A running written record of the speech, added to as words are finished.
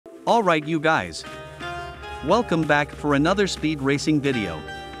Alright you guys. Welcome back for another speed racing video.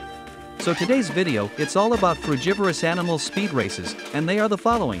 So today's video, it's all about frugivorous animals speed races, and they are the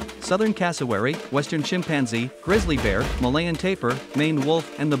following: southern cassowary, western chimpanzee, grizzly bear, Malayan tapir, Maine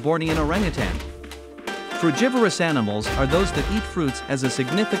wolf, and the Bornean orangutan. Frugivorous animals are those that eat fruits as a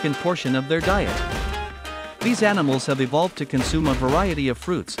significant portion of their diet. These animals have evolved to consume a variety of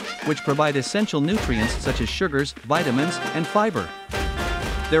fruits, which provide essential nutrients such as sugars, vitamins, and fiber.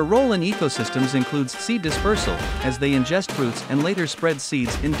 Their role in ecosystems includes seed dispersal, as they ingest fruits and later spread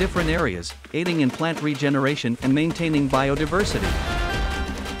seeds in different areas, aiding in plant regeneration and maintaining biodiversity.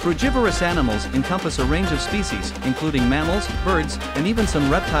 Frugivorous animals encompass a range of species, including mammals, birds, and even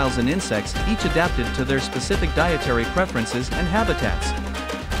some reptiles and insects, each adapted to their specific dietary preferences and habitats.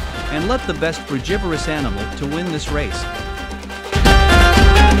 And let the best frugivorous animal to win this race.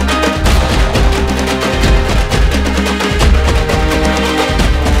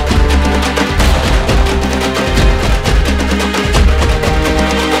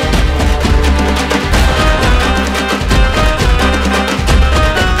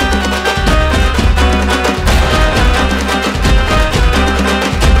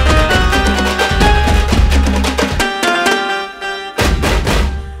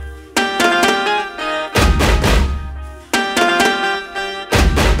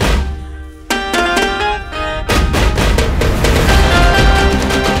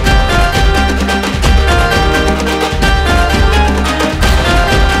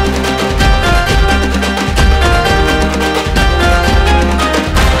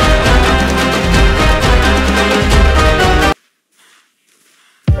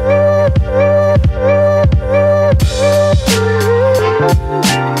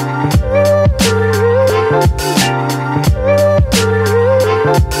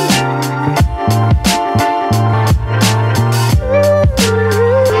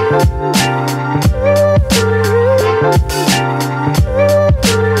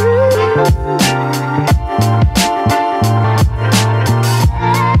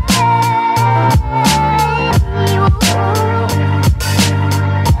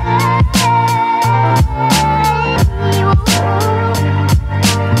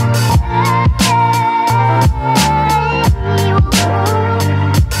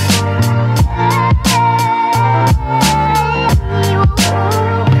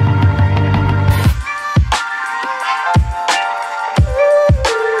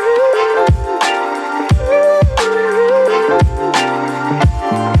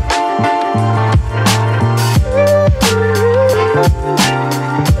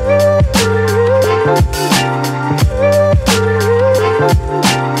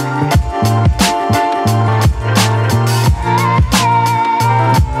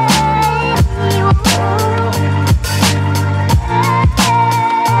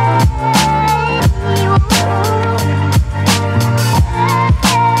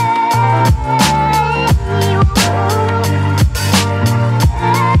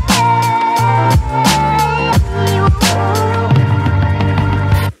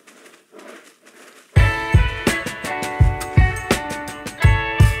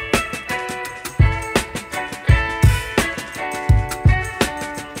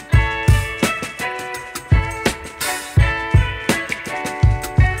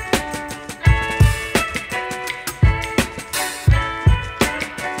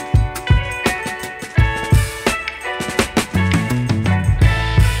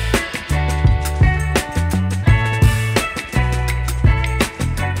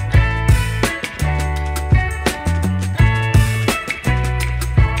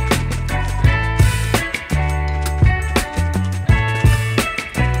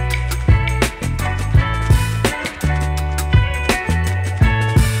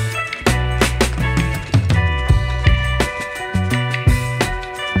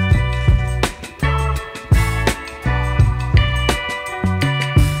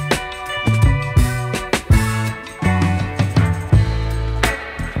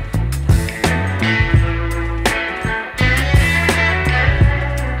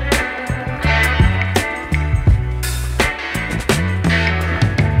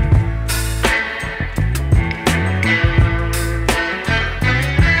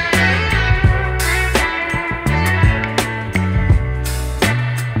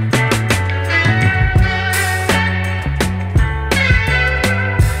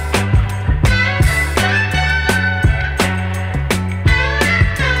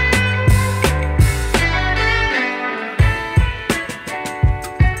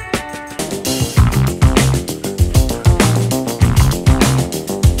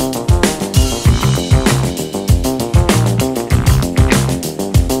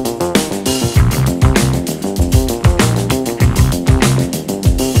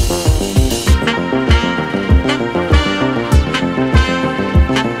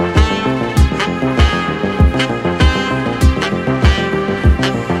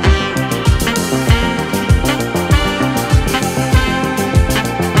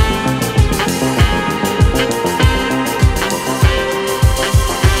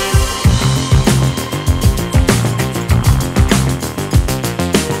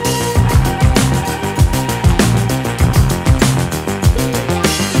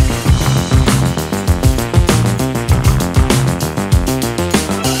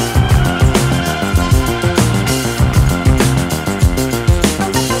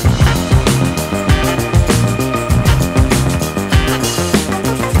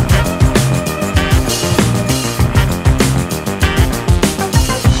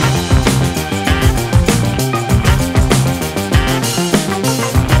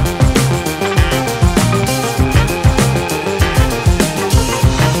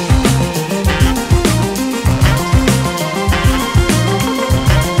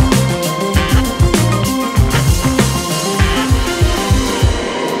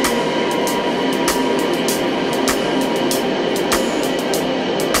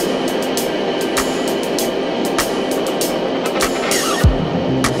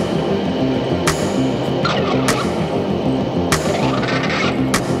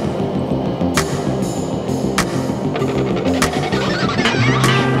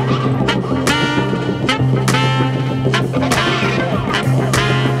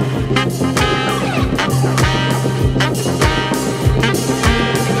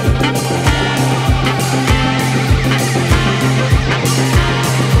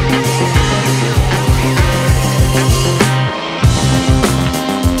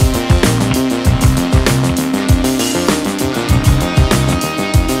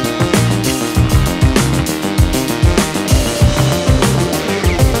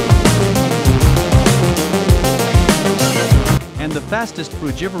 fastest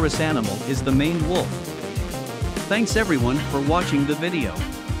frugivorous animal is the maned wolf. Thanks everyone for watching the video.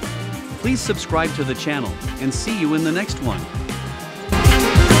 Please subscribe to the channel, and see you in the next one.